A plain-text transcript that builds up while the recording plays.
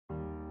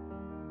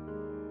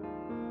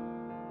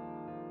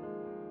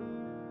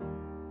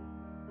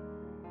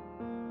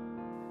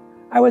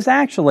I was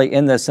actually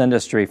in this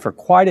industry for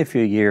quite a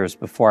few years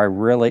before I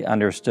really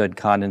understood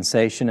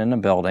condensation in a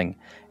building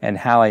and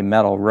how a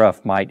metal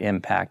roof might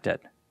impact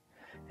it.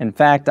 In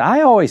fact,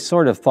 I always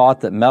sort of thought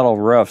that metal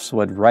roofs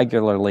would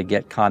regularly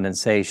get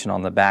condensation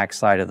on the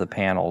backside of the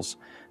panels,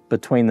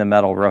 between the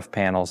metal roof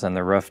panels and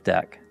the roof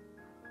deck.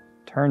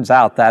 Turns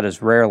out that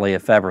is rarely,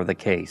 if ever, the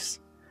case.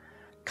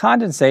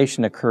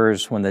 Condensation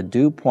occurs when the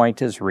dew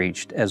point is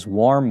reached as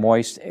warm,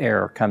 moist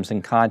air comes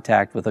in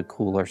contact with a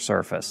cooler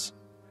surface.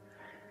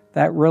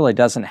 That really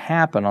doesn't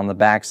happen on the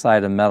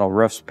backside of metal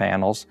roof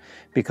panels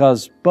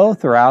because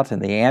both are out in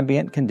the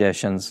ambient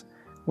conditions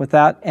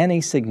without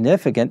any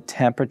significant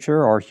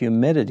temperature or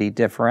humidity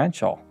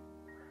differential.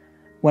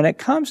 When it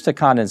comes to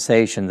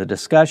condensation, the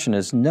discussion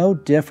is no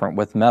different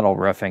with metal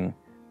roofing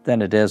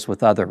than it is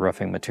with other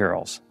roofing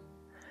materials.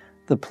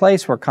 The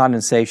place where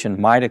condensation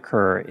might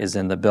occur is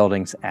in the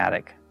building's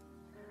attic.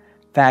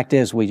 Fact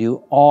is, we do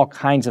all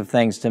kinds of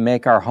things to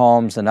make our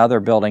homes and other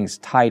buildings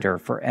tighter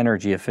for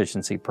energy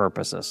efficiency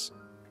purposes.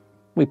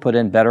 We put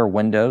in better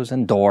windows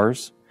and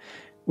doors.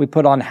 We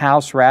put on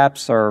house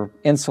wraps or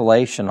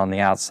insulation on the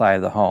outside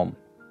of the home.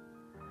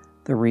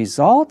 The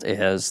result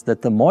is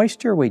that the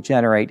moisture we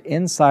generate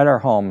inside our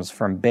homes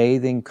from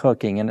bathing,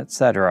 cooking, and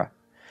etc.,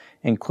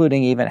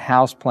 including even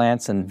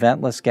houseplants and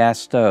ventless gas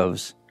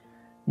stoves,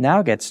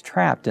 now gets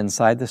trapped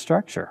inside the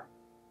structure.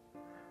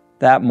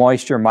 That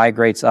moisture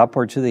migrates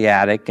upward to the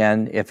attic,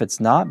 and if it's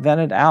not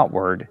vented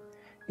outward,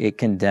 it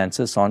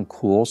condenses on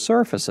cool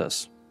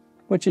surfaces,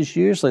 which is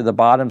usually the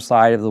bottom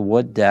side of the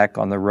wood deck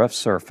on the roof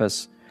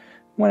surface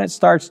when it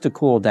starts to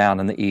cool down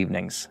in the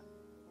evenings.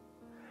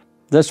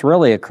 This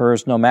really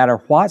occurs no matter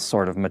what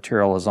sort of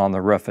material is on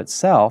the roof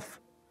itself.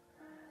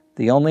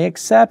 The only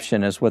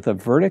exception is with a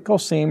vertical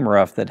seam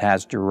roof that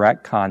has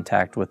direct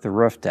contact with the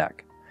roof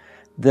deck.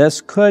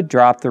 This could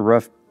drop the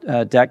roof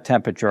deck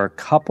temperature a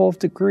couple of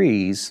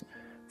degrees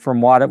from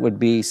what it would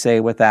be, say,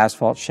 with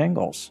asphalt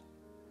shingles.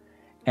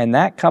 And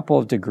that couple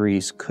of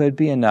degrees could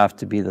be enough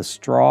to be the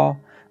straw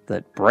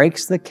that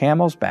breaks the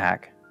camel's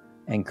back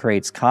and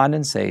creates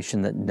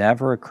condensation that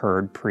never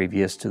occurred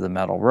previous to the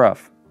metal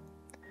roof.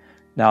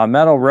 Now, a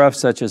metal roof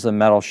such as a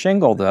metal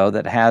shingle, though,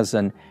 that has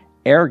an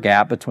air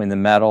gap between the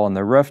metal and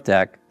the roof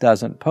deck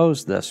doesn't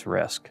pose this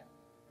risk.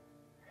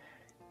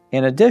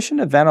 In addition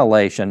to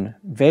ventilation,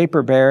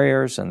 vapor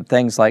barriers and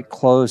things like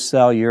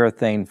closed-cell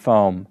urethane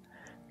foam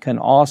can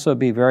also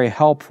be very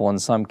helpful in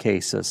some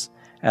cases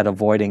at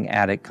avoiding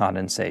attic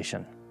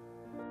condensation.